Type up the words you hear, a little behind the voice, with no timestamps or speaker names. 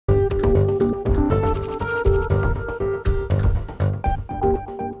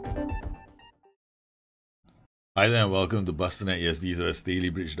Hi there and welcome to Bustthenet. Yes, these are the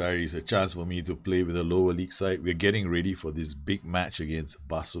Stalybridge Diaries, a chance for me to play with a lower league side. We're getting ready for this big match against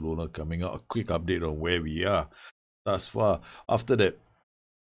Barcelona coming up. A quick update on where we are thus far. After that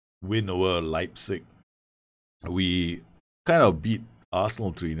win over Leipzig, we kind of beat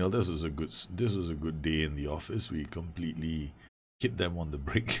Arsenal 3-0. This was a good day in the office. We completely hit them on the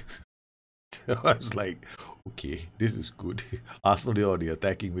break. So I was like, okay, this is good. Arsenal did all the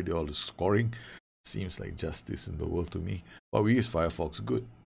attacking, we did all the scoring. Seems like justice in the world to me. But we use Firefox good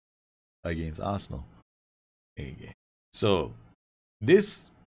against Arsenal. Okay. So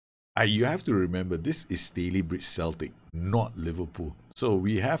this, you have to remember, this is Stalybridge Celtic, not Liverpool. So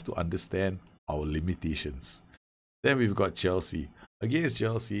we have to understand our limitations. Then we've got Chelsea. Against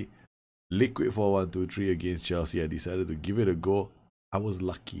Chelsea, liquid 4-1-2-3 against Chelsea. I decided to give it a go. I was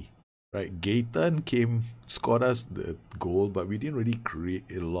lucky. Right, Gayton scored us the goal, but we didn't really create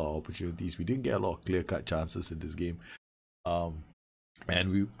a lot of opportunities. We didn't get a lot of clear-cut chances in this game.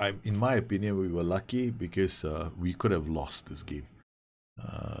 And in my opinion, we were lucky because we could have lost this game.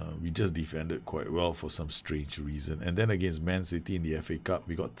 We just defended quite well for some strange reason. And then against Man City in the FA Cup,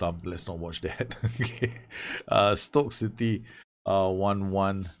 we got thumped. Let's not watch that. Okay. Stoke City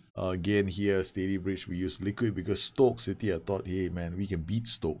 1-1. Again here, Stalybridge, we used liquid because Stoke City, I thought, hey man, we can beat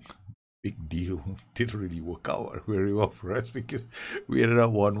Stoke. Big deal. Didn't really work out very well for us because we ended up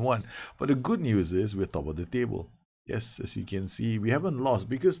 1-1. But the good news is we're top of the table. Yes, as you can see, we haven't lost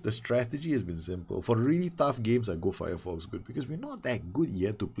because the strategy has been simple. For really tough games, I go Firefox good because we're not that good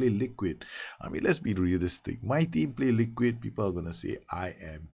yet to play liquid. I mean, let's be realistic. My team play liquid, people are going to say I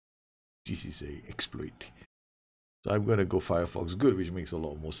am GCC exploit. So I'm going to go Firefox good, which makes a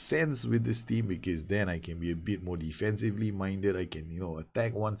lot more sense with this team because then I can be a bit more defensively minded. I can,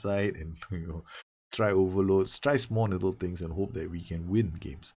 attack one side and, try overloads, try small little things and hope that we can win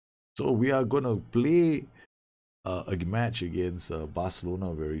games. So we are going to play a match against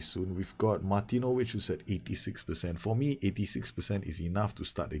Barcelona very soon. We've got Martinovic who's at 86%. For me, 86% is enough to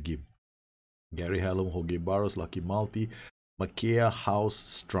start the game. Gary Hallam, Jorge Barros, Lucky Malti, Makea,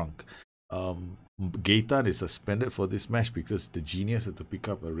 House, Strunk. Gayton is suspended for this match because the genius had to pick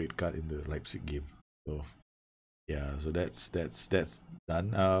up a red card in the Leipzig game. So yeah, so that's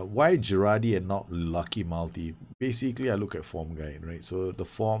done. Why Girardi and not Lucky Malti? Basically, I look at form guide, right? So the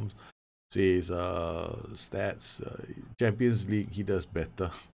form says stats, Champions League, he does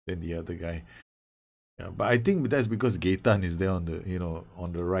better than the other guy. Yeah, but I think that's because Gayton is there on the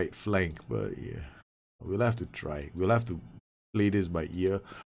on the right flank. But yeah, we'll have to try. We'll have to play this by ear.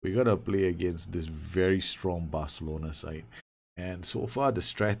 We're going to play against this very strong Barcelona side. And so far, the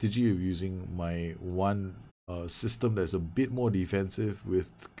strategy of using my one system that's a bit more defensive with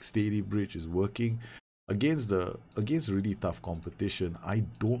Stalybridge is working. Against really tough competition, I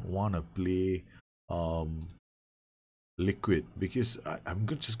don't want to play liquid because I'm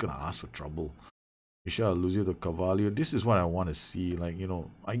just going to ask for trouble. Michel Luzio to Carvalho. This is what I want to see. Like,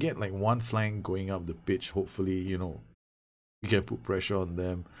 I get like one flank going up the pitch. Hopefully, we can put pressure on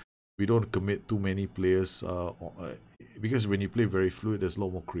them. We don't commit too many players because when you play very fluid, there's a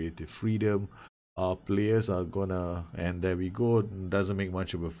lot more creative freedom. Players are gonna, and there we go. Doesn't make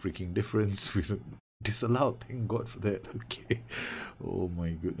much of a freaking difference. We don't disallowed. Thank God for that. Okay. Oh my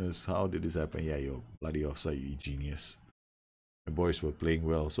goodness, how did this happen? Yeah, you're bloody offside, you genius. My boys were playing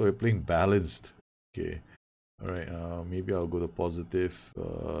well, so we're playing balanced. Okay. All right. Maybe I'll go to positive.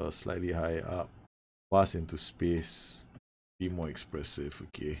 Slightly higher up. Pass into space. Be more expressive.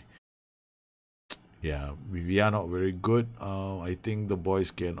 Okay. Yeah, we are not very good. I think the boys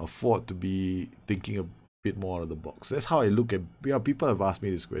can afford to be thinking a bit more out of the box. That's how I look at. People have asked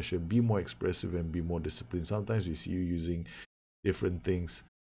me this question: be more expressive and be more disciplined. Sometimes we see you using different things.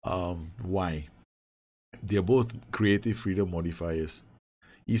 Why? They're both creative freedom modifiers.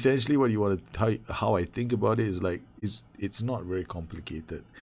 Essentially, what you want to how I think about it is like it's not very complicated.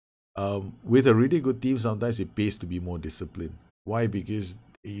 With a really good team, sometimes it pays to be more disciplined. Why? Because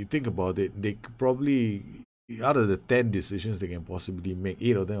you think about it, they probably, out of the 10 decisions they can possibly make,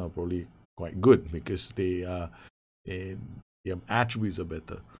 8 of them are probably quite good because their attributes are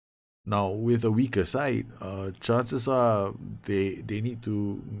better. Now, with a weaker side, chances are they need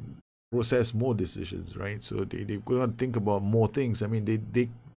to process more decisions, right? So they're going to think about more things. I mean,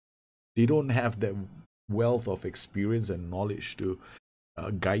 they don't have that wealth of experience and knowledge to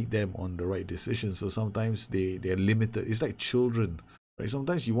guide them on the right decisions. So sometimes they're limited. It's like children, right?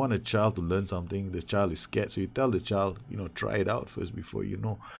 Sometimes you want a child to learn something, the child is scared, so you tell the child, try it out first before you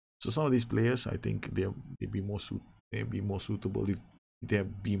know. So some of these players, I think they'd be more suitable if they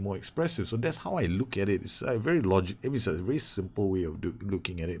be more expressive. So that's how I look at it. It's a very it's a very simple way of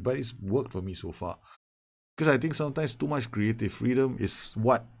looking at it, but it's worked for me so far. Because I think sometimes too much creative freedom is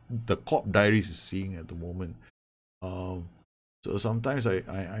what the Cop Diaries is seeing at the moment. So sometimes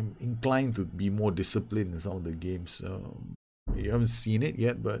I'm inclined to be more disciplined in some of the games. You haven't seen it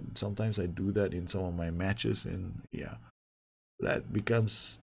yet, but sometimes I do that in some of my matches, and yeah, that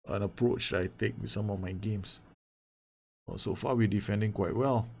becomes an approach that I take with some of my games. Well, so far we're defending quite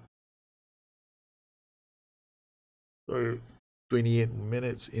well. So 28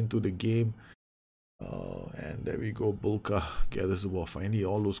 minutes into the game, and there we go. Bulka gathers the ball. Finally,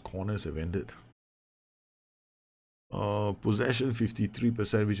 all those corners have ended. Possession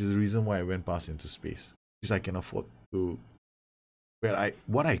 53%, which is the reason why I went past into space, because I can afford to. Well,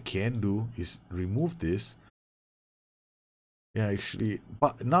 what I can do is remove this. Yeah, actually,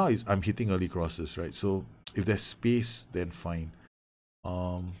 but now I'm hitting early crosses, right? So if there's space, then fine.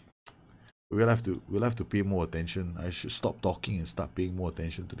 We'll have to pay more attention. I should stop talking and start paying more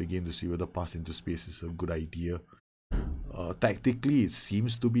attention to the game to see whether pass into space is a good idea. Tactically, it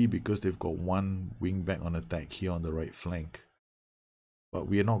seems to be, because they've got one wing back on attack here on the right flank. But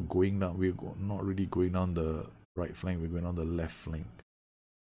we are not going down. We're not really going down the right flank. We're going on the left flank.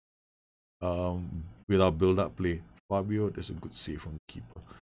 With our build-up play, Fabio, there's a good save from the keeper.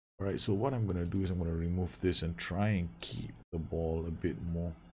 All right. So what I'm gonna do is I'm gonna remove this and try and keep the ball a bit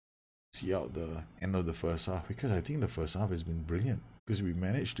more. See out the end of the first half, because I think the first half has been brilliant, because we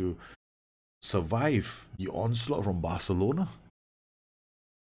managed to survive the onslaught from Barcelona.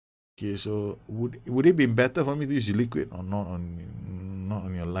 Okay, so would it be better for me to use liquid or not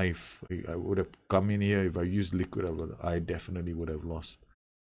on your life? I would have come in here. If I used liquid, I definitely would have lost.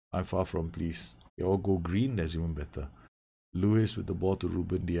 I'm far from pleased. They all go green, that's even better. Lewis with the ball to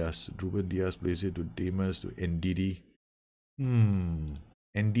Ruben Diaz. Ruben Diaz plays it to Damas, to Ndidi.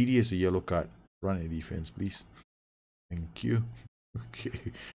 Ndidi is a yellow card. Run a defense, please. Thank you.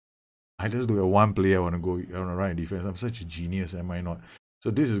 Okay. I just look at one player, I want to run a defense. I'm such a genius, am I not?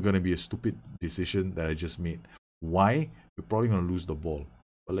 So this is going to be a stupid decision that I just made. Why? We're probably going to lose the ball.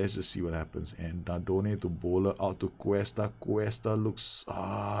 But let's just see what happens. And Nardone to Bowler, out to Cuesta. Cuesta looks...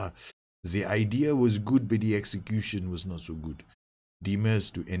 the idea was good, but the execution was not so good.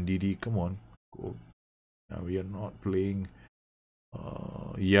 Dimas to NDD. Come on. Go. Now we are not playing...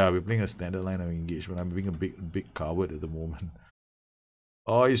 yeah, we're playing a standard line of engagement. I'm being a big coward at the moment.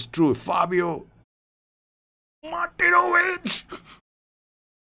 Oh, it's true. Fabio Martinovic!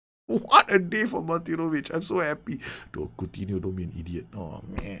 What a day for Martinovic. I'm so happy. Coutinho, don't be an idiot. Oh,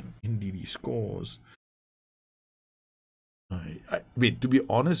 man. Indeed, he scores. Wait, to be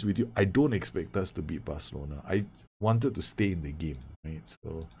honest with you, I don't expect us to beat Barcelona. I wanted to stay in the game, right?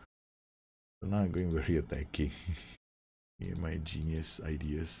 So now I'm going very attacking. Yeah, my genius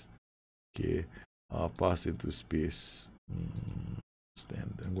ideas. Okay. Pass into space.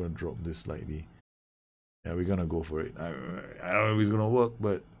 Stand. I'm going to drop this slightly. Yeah, we're going to go for it. I don't know if it's going to work,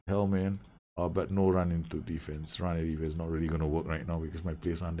 but hell, man. But no run into defense. Run a defense is not really going to work right now because my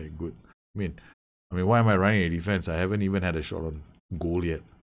plays aren't that good. I mean, why am I running a defense? I haven't even had a shot on goal yet.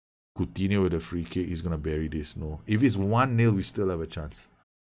 Coutinho with a free kick. He's going to bury this. No. If it's 1-0, we still have a chance.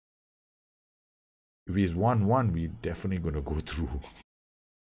 If it's 1-1, we're definitely going to go through.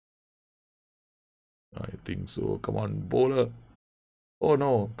 I think so. Come on, Bowler. Oh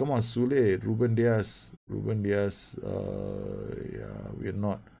no, come on, Sule, Ruben Diaz. Yeah, we're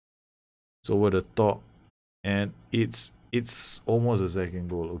not. So over the top. And it's almost a second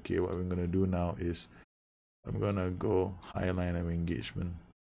goal. Okay, what I'm gonna do now is I'm gonna go high line of engagement.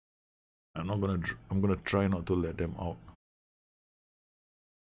 I'm gonna try not to let them out.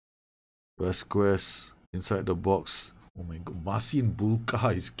 Vasquez inside the box. Oh my god, Marcin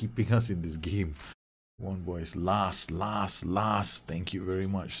Bulka is keeping us in this game. Come on, boys. Last. Thank you very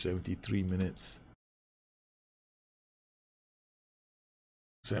much. 73 minutes.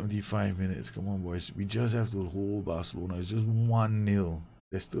 75 minutes. Come on, boys. We just have to hold Barcelona. It's just 1-0.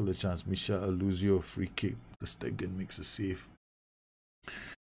 There's still a chance. Michel Aluzio, free kick. The Stegen makes a save.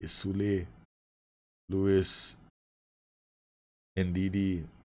 It's Sule, Lewis, Ndidi,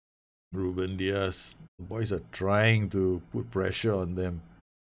 Ruben Diaz. The boys are trying to put pressure on them.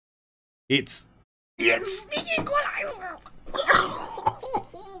 It's the equalizer!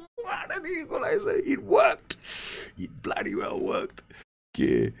 What an equalizer! It worked! It bloody well worked.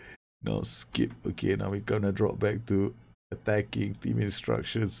 Okay, now skip. Okay, now we're gonna drop back to attacking. Team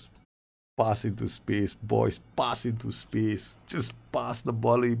instructions. Pass into space. Boys, pass into space. Just pass the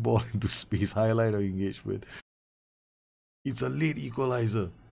ball into space. Highlight of engagement. It's a late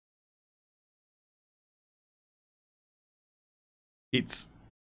equalizer. It's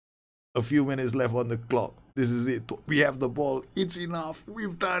a few minutes left on the clock. This is it. We have the ball. It's enough.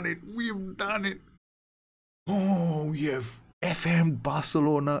 We've done it. Oh, we have FM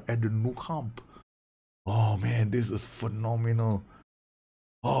Barcelona at the Nou Camp. Oh man, this is phenomenal.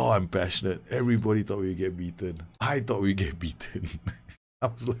 Oh, I'm passionate. Everybody thought we'd get beaten. I thought we'd get beaten. I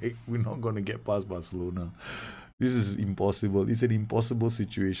was like, we're not going to get past Barcelona. This is impossible. It's an impossible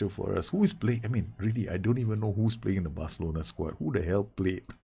situation for us. Who is playing? I mean, really, I don't even know who's playing in the Barcelona squad. Who the hell played?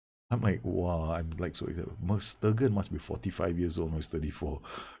 I'm like, wow, I'm like so excited. Sturgeon must be 45 years old, no, he's 34.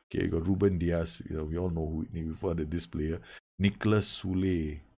 Okay, you got Ruben Diaz, you know, we all know who before this player. Nicolas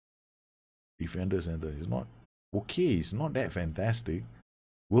Soule, defender center. He's not okay, it's not that fantastic.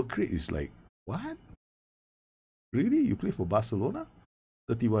 Work rate is like, what? Really? You play for Barcelona?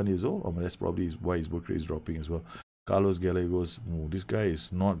 31 years old? Oh, that's probably why his work rate is dropping as well. Carlos Gallegos, oh, this guy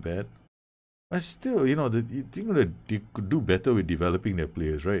is not bad. But still, you know, you think that they could do better with developing their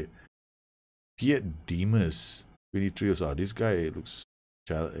players, right? Piet Demas, 23 years old. This guy looks,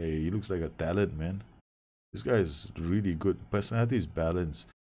 he looks like a talent, man. This guy is really good. Personality is balanced.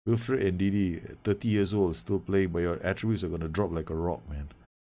 Wilfred Ndidi, 30 years old, still playing, but your attributes are going to drop like a rock, man.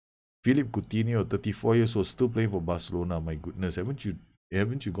 Philip Coutinho, 34 years old, still playing for Barcelona. My goodness, haven't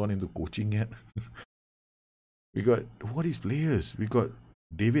you gone into coaching yet? We got, what is players? We got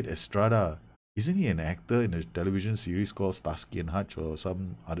David Estrada. Isn't he an actor in a television series called Starsky and Hutch or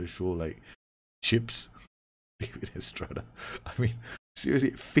some other show like Chips? David Estrada. I mean,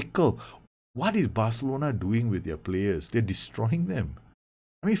 seriously, fickle. What is Barcelona doing with their players? They're destroying them.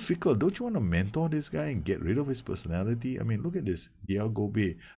 I mean, fickle, don't you want to mentor this guy and get rid of his personality? I mean, look at this. Diego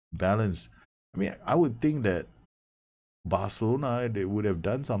Bay, balance. I mean, I would think that Barcelona, they would have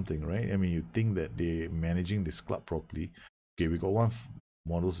done something, right? I mean, you think that they're managing this club properly. Okay, we got one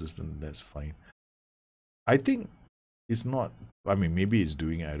model system, that's fine. I think it's not, I mean, maybe it's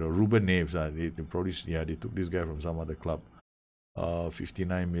doing it. I don't know. Ruben Neves, they probably, yeah, they took this guy from some other club.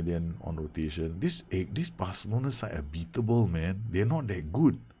 59 million on rotation. This Barcelona side are beatable, man. They're not that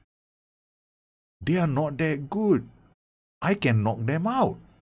good. They are not that good. I can knock them out.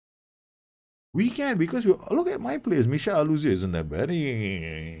 We can, because look at my players. Misha Aluzio isn't that bad. He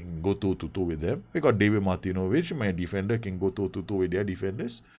can go toe-to-toe with them. We got David Martinovic. My defender can go toe-to-toe with their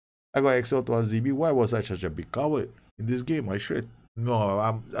defenders. I got Excel Tuanzebe. Why was I such a big coward in this game? I should. No,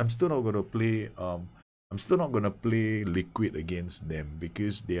 I'm still not gonna play. I'm still not gonna play Liquid against them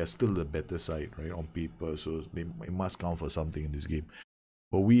because they are still the better side, right, on paper. So it must count for something in this game.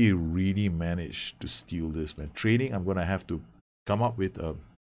 But we really managed to steal this, man. Training, I'm gonna have to come up with a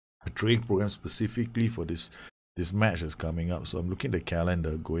training program specifically for this match that's coming up. So I'm looking at the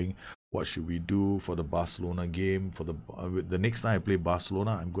calendar, going, what should we do for the Barcelona game? For the next time I play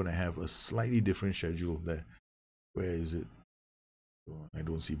Barcelona, I'm gonna have a slightly different schedule there. Where is it? I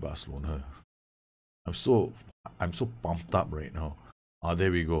don't see Barcelona. I'm so pumped up right now.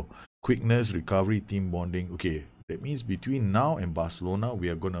 There we go. Quickness, recovery, team bonding. Okay, that means between now and Barcelona, we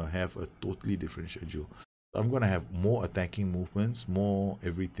are gonna have a totally different schedule. I'm gonna have more attacking movements, more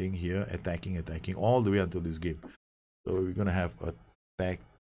everything here, attacking, all the way until this game. So we're gonna have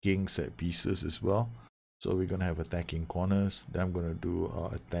attacking set pieces as well. So we're gonna have attacking corners. Then I'm gonna do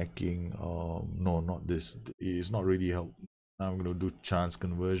attacking. No, not this. It's not really help. Now I'm gonna do chance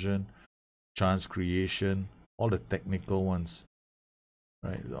conversion, chance creation, all the technical ones.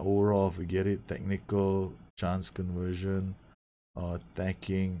 Right. Overall, if we get it, technical, chance conversion,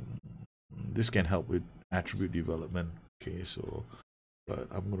 attacking. This can help with attribute development. Okay, so but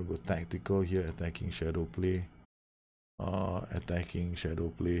I'm gonna go tactical here, attacking shadow play. Attacking shadow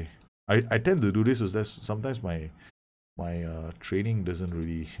play. I tend to do this because that's sometimes my training doesn't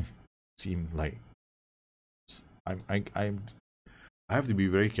really seem like I have to be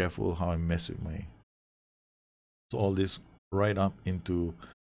very careful how I mess with my, so all this right up into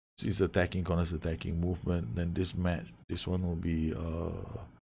this attacking corners, attacking movement. Then this one will be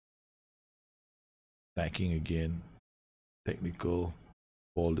attacking again, technical,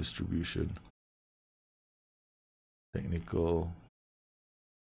 ball distribution, technical,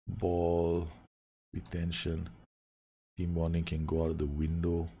 ball retention, team bonding can go out of the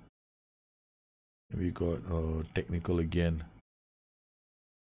window. And we got technical again,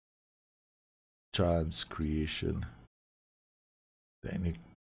 chance creation,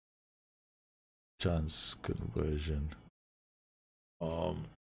 chance conversion.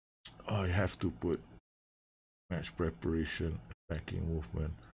 I have to put match preparation, attacking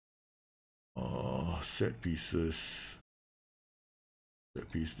movement, set pieces,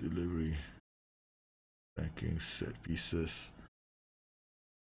 set piece delivery, attacking set pieces,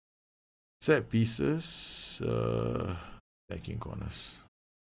 attacking corners.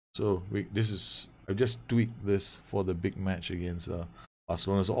 So I've just tweaked this for the big match against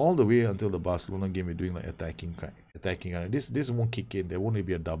Barcelona. So all the way until the Barcelona game, we're doing like attacking. This won't kick in. There won't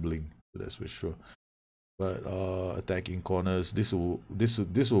be a doubling, so that's for sure. But attacking corners, this will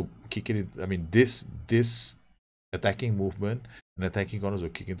kick in. I mean, this attacking movement and attacking corners will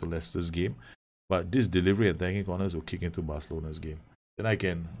kick into Leicester's game, but this delivery and attacking corners will kick into Barcelona's game. Then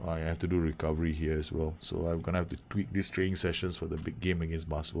I have to do recovery here as well. So I'm gonna have to tweak these training sessions for the big game against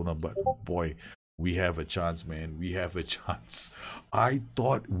Barcelona. But boy, we have a chance, man. We have a chance. I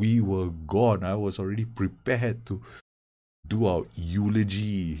thought we were gone. I was already prepared to do our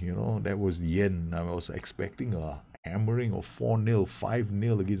eulogy. You know, that was the end. I was expecting a hammering of 4-0,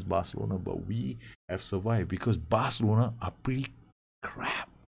 5-0 against Barcelona, but we have survived because Barcelona are pretty crap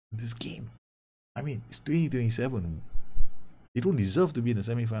in this game. I mean, it's 2027. They don't deserve to be in the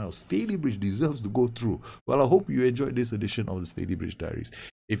semi-finals. Stalybridge deserves to go through. Well, I hope you enjoyed this edition of the Stalybridge Diaries.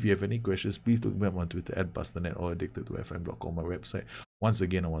 If you have any questions, please look me up on Twitter at Bustthenet or addicted2fm.com, my website. Once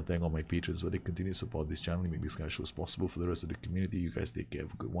again, I want to thank all my patrons for their continued support this channel and make this kind of shows possible for the rest of the community. You guys take care.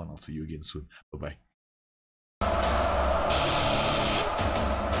 Have a good one. I'll see you again soon. Bye-bye.